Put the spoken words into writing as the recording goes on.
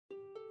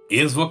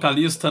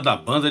Ex-vocalista da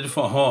banda de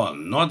forró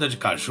Noda de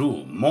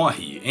Caju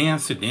morre em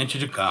acidente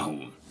de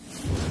carro.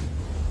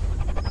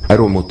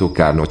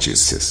 Aromotocar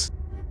Notícias.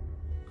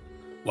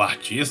 O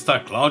artista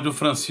Cláudio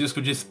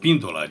Francisco de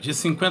Spíndola, de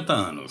 50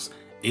 anos,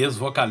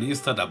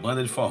 ex-vocalista da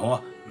banda de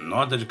forró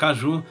Noda de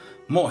Caju,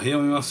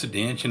 morreu em um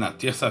acidente na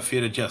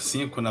terça-feira, dia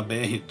 5, na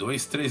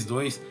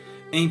BR-232,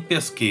 em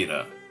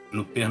Pesqueira,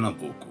 no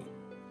Pernambuco.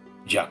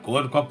 De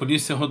acordo com a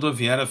Polícia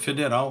Rodoviária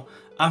Federal,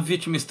 a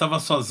vítima estava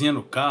sozinha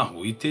no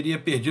carro e teria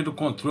perdido o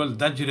controle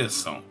da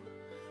direção.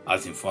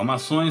 As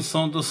informações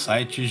são do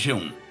site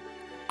G1.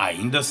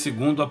 Ainda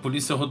segundo a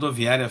Polícia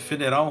Rodoviária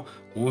Federal,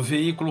 o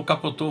veículo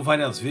capotou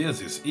várias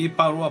vezes e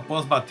parou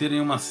após bater em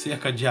uma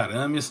cerca de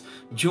arames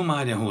de uma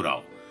área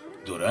rural.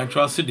 Durante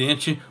o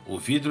acidente, o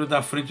vidro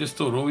da frente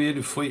estourou e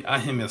ele foi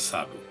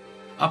arremessado.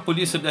 A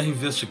polícia deve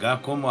investigar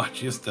como o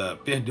artista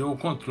perdeu o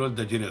controle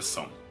da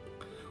direção.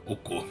 O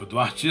corpo do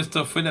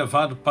artista foi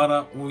levado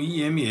para o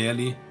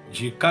IML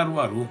de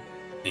Caruaru,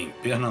 em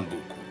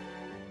Pernambuco.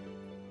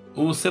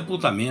 O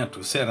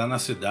sepultamento será na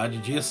cidade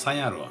de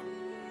Essaiaró.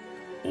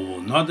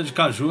 O Noda de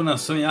Caju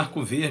nasceu em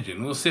Arco Verde,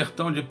 no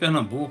sertão de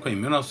Pernambuco, em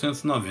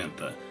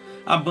 1990.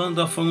 A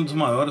banda foi um dos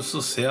maiores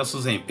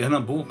sucessos em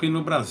Pernambuco e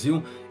no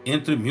Brasil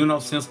entre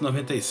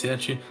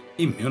 1997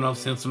 e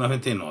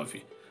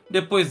 1999.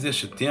 Depois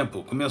deste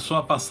tempo, começou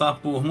a passar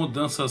por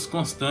mudanças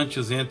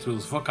constantes entre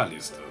os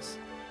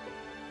vocalistas.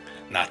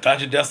 Na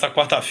tarde desta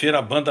quarta-feira,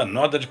 a banda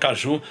Noda de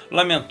Caju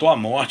lamentou a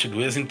morte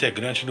do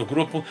ex-integrante do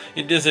grupo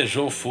e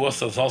desejou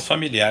forças aos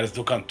familiares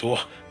do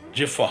cantor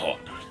de forró.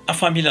 A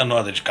família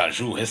Noda de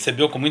Caju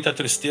recebeu com muita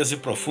tristeza e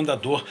profunda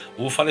dor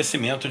o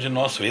falecimento de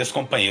nosso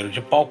ex-companheiro de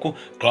palco,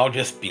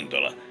 Cláudio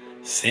Spíndola.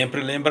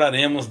 Sempre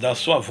lembraremos da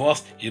sua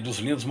voz e dos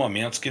lindos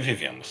momentos que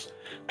vivemos.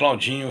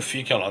 Claudinho,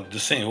 fique ao lado do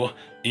Senhor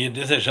e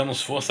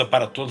desejamos força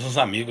para todos os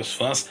amigos,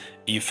 fãs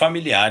e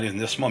familiares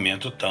nesse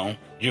momento tão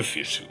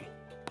difícil.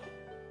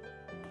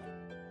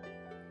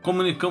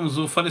 Comunicamos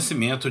o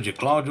falecimento de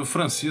Cláudio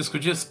Francisco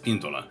de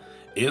Spíndola,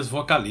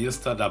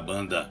 ex-vocalista da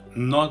banda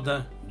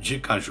Noda de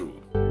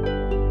Caju.